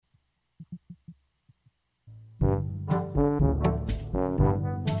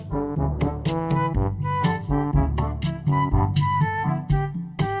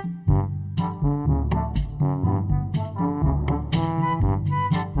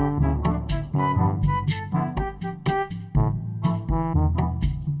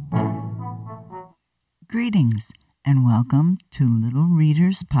and welcome to Little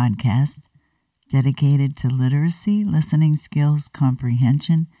Readers Podcast, dedicated to literacy, listening skills,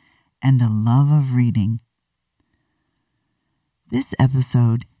 comprehension, and a love of reading. This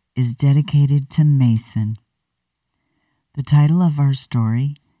episode is dedicated to Mason. The title of our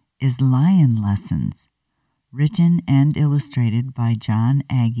story is Lion Lessons, written and illustrated by Jon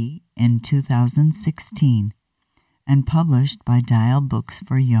Agee in 2016, and published by Dial Books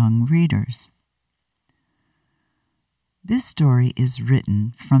for Young Readers. This story is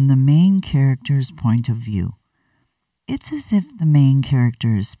written from the main character's point of view. It's as if the main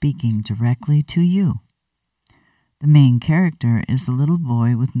character is speaking directly to you. The main character is a little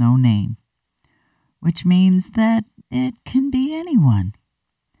boy with no name, which means that it can be anyone.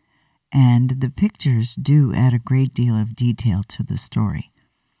 And the pictures do add a great deal of detail to the story,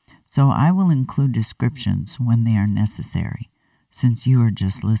 so I will include descriptions when they are necessary, since you are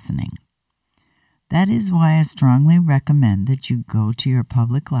just listening. That is why I strongly recommend that you go to your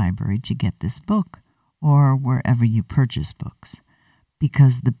public library to get this book, or wherever you purchase books,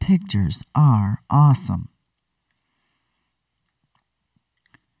 because the pictures are awesome.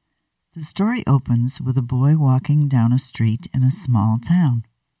 The story opens with a boy walking down a street in a small town.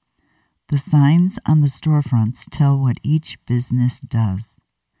 The signs on the storefronts tell what each business does.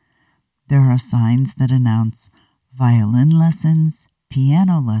 There are signs that announce violin lessons,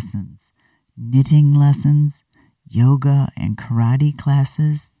 piano lessons, knitting lessons, yoga and karate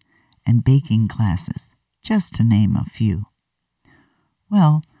classes, and baking classes, just to name a few.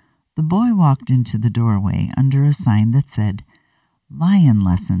 Well, the boy walked into the doorway under a sign that said, Lion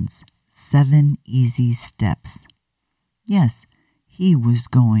Lessons, 7 Easy Steps. Yes, he was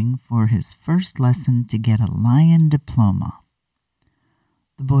going for his first lesson to get a lion diploma.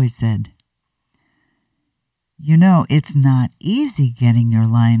 The boy said, "You know, it's not easy getting your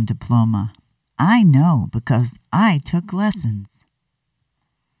lion diploma. I know because I took lessons."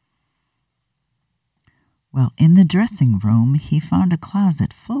 Well, in the dressing room, he found a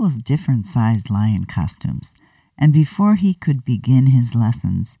closet full of different-sized lion costumes, and before he could begin his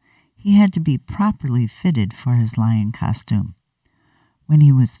lessons, he had to be properly fitted for his lion costume. When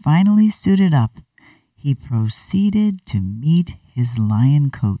he was finally suited up, he proceeded to meet his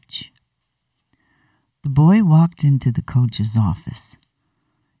lion coach. The boy walked into the coach's office.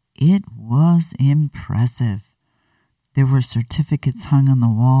 It was impressive. There were certificates hung on the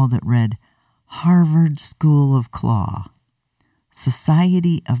wall that read, Harvard School of Claw,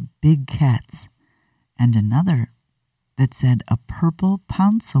 Society of Big Cats, and another that said a Purple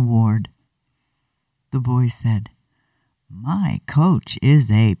Pounce Award. The boy said, "My coach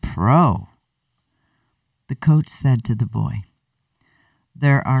is a pro." The coach said to the boy,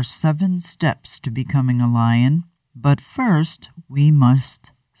 "There are 7 steps to becoming a lion, but first we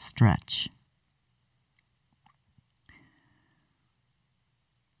must stretch."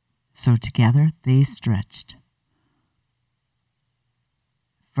 So together they stretched.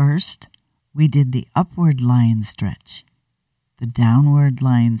 First, we did the upward lion stretch, the downward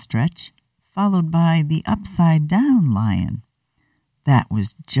lion stretch, followed by the upside-down lion. That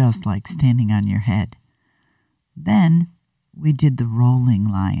was just like standing on your head. Then we did the rolling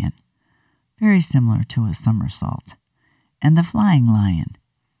lion, very similar to a somersault, and the flying lion,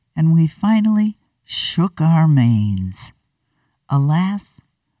 and we finally shook our manes. Alas,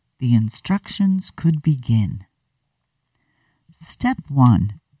 the instructions could begin. Step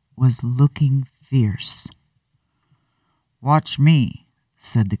 1 was looking fierce. "Watch me,"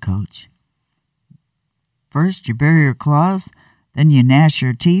 said the coach. "First you bare your claws, then you gnash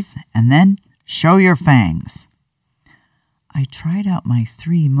your teeth, and then show your fangs." I tried out my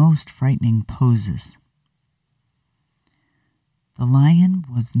 3 most frightening poses. The lion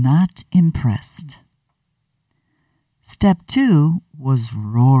was not impressed. Step 2 was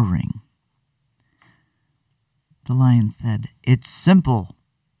roaring. The lion said, "It's simple.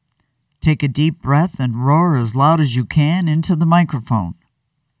 Take a deep breath and roar as loud as you can into the microphone."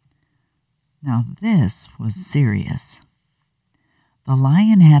 Now this was serious. The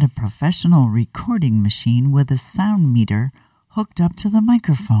lion had a professional recording machine with a sound meter hooked up to the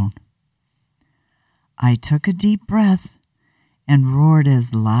microphone. I took a deep breath and roared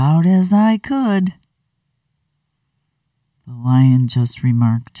as loud as I could. The lion just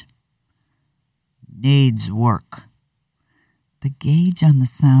remarked, "Needs work." The gauge on the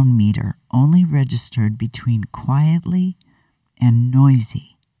sound meter only registered between quietly and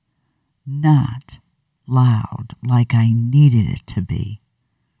noisy, not loud like I needed it to be.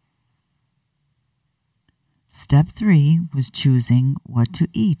 Step 3 was choosing what to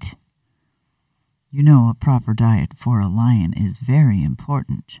eat. You know, a proper diet for a lion is very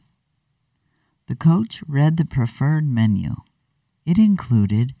important. The coach read the preferred menu. It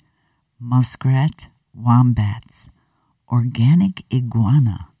included muskrat, wombats, organic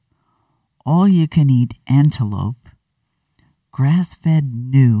iguana, all-you-can-eat antelope, grass-fed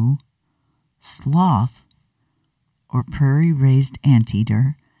gnu, sloth, or prairie-raised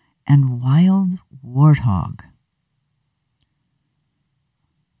anteater, and wild warthog.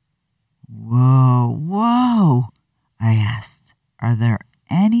 Whoa, I asked. Are there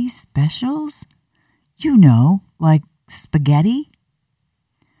any specials? You know, like spaghetti?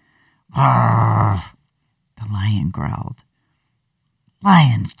 Arrgh, the lion growled.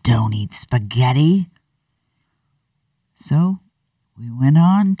 Lions don't eat spaghetti. So we went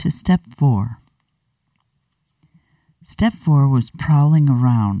on to step 4. Step 4 was prowling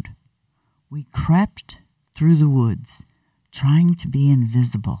around. We crept through the woods, trying to be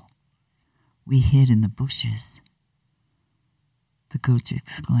invisible. We hid in the bushes. The coach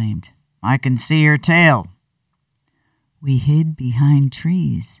exclaimed, I can see your tail. We hid behind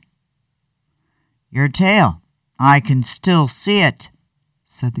trees. Your tail, I can still see it,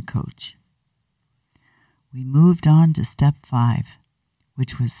 said the coach. We moved on to step 5,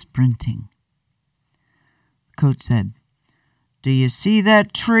 which was sprinting. The coach said, Do you see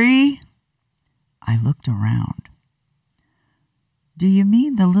that tree? I looked around. Do you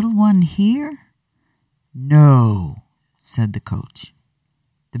mean the little one here? No, said the coach.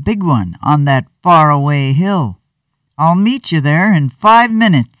 The big one on that faraway hill. I'll meet you there in 5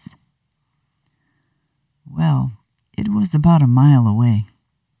 minutes. Well, it was about a mile away.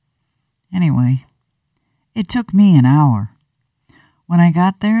 Anyway, it took me an hour. When I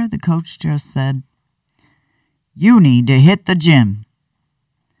got there, the coach just said, You need to hit the gym.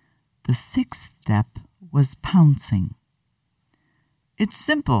 The 6th step was pouncing. It's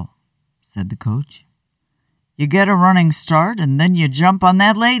simple, said the coach. You get a running start and then you jump on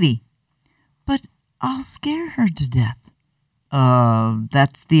that lady. But I'll scare her to death.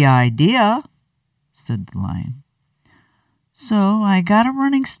 That's the idea, said the lion. So I got a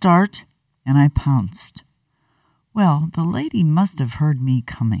running start and I pounced. Well, the lady must have heard me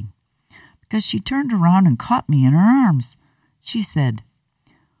coming, because she turned around and caught me in her arms. She said,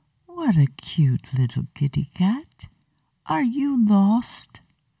 What a cute little kitty cat. Are you lost?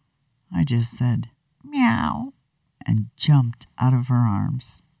 I just said, Meow, and jumped out of her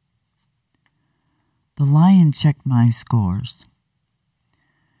arms. The lion checked my scores.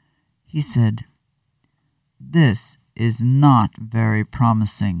 He said, This is not very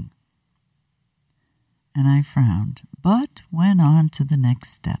promising. And I frowned, but went on to the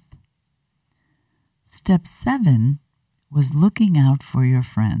next step. Step 7 was looking out for your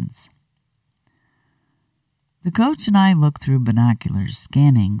friends. The coach and I looked through binoculars,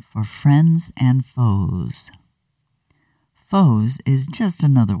 scanning for friends and foes. Foes is just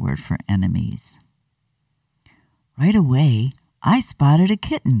another word for enemies. Right away, I spotted a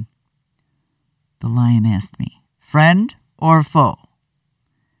kitten. The lion asked me, Friend or foe?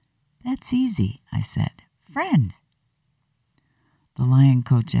 That's easy, I said. Friend. The lion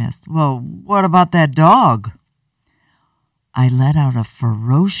coach asked, Well, what about that dog? I let out a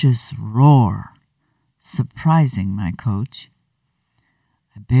ferocious roar, surprising my coach.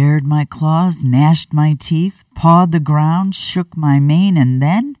 I bared my claws, gnashed my teeth, pawed the ground, shook my mane, and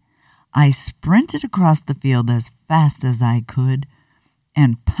then I sprinted across the field as fast as I could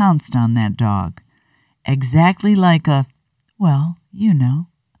and pounced on that dog, exactly like a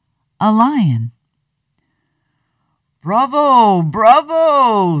lion. Bravo,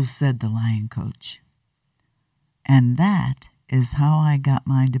 bravo, said the lion coach. And that is how I got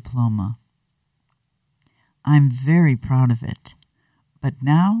my diploma. I'm very proud of it, but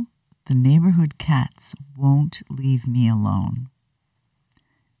now the neighborhood cats won't leave me alone.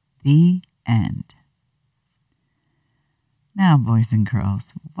 The end. Now, boys and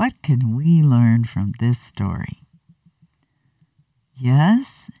girls, what can we learn from this story?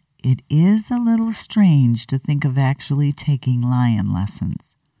 Yes, it is a little strange to think of actually taking lion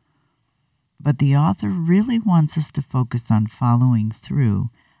lessons, but the author really wants us to focus on following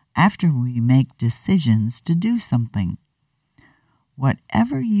through after we make decisions to do something.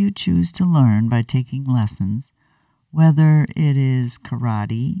 Whatever you choose to learn by taking lessons, whether it is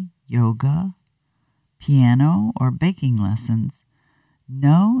karate, yoga, piano, or baking lessons,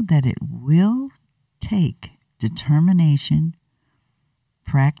 know that it will take determination,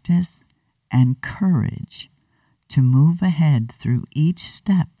 practice, and courage to move ahead through each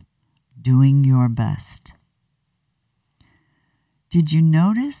step, doing your best. Did you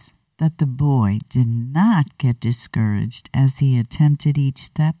notice that the boy did not get discouraged as he attempted each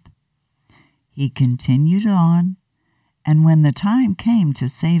step? He continued on, and when the time came to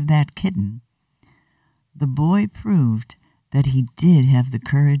save that kitten, the boy proved that he did have the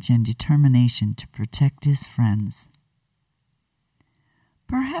courage and determination to protect his friends.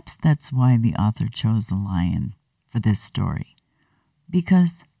 Perhaps that's why the author chose a lion for this story,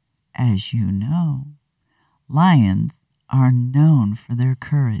 because, as you know, lions are known for their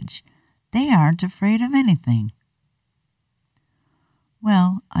courage. They aren't afraid of anything.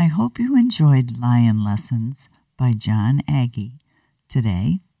 Well, I hope you enjoyed Lion Lessons by Jon Agee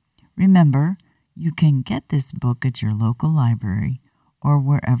today. Remember, you can get this book at your local library or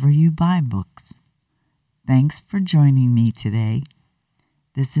wherever you buy books. Thanks for joining me today.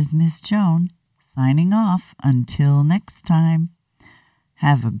 This is Miss Joan, signing off until next time.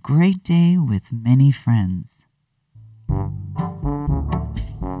 Have a great day with many friends.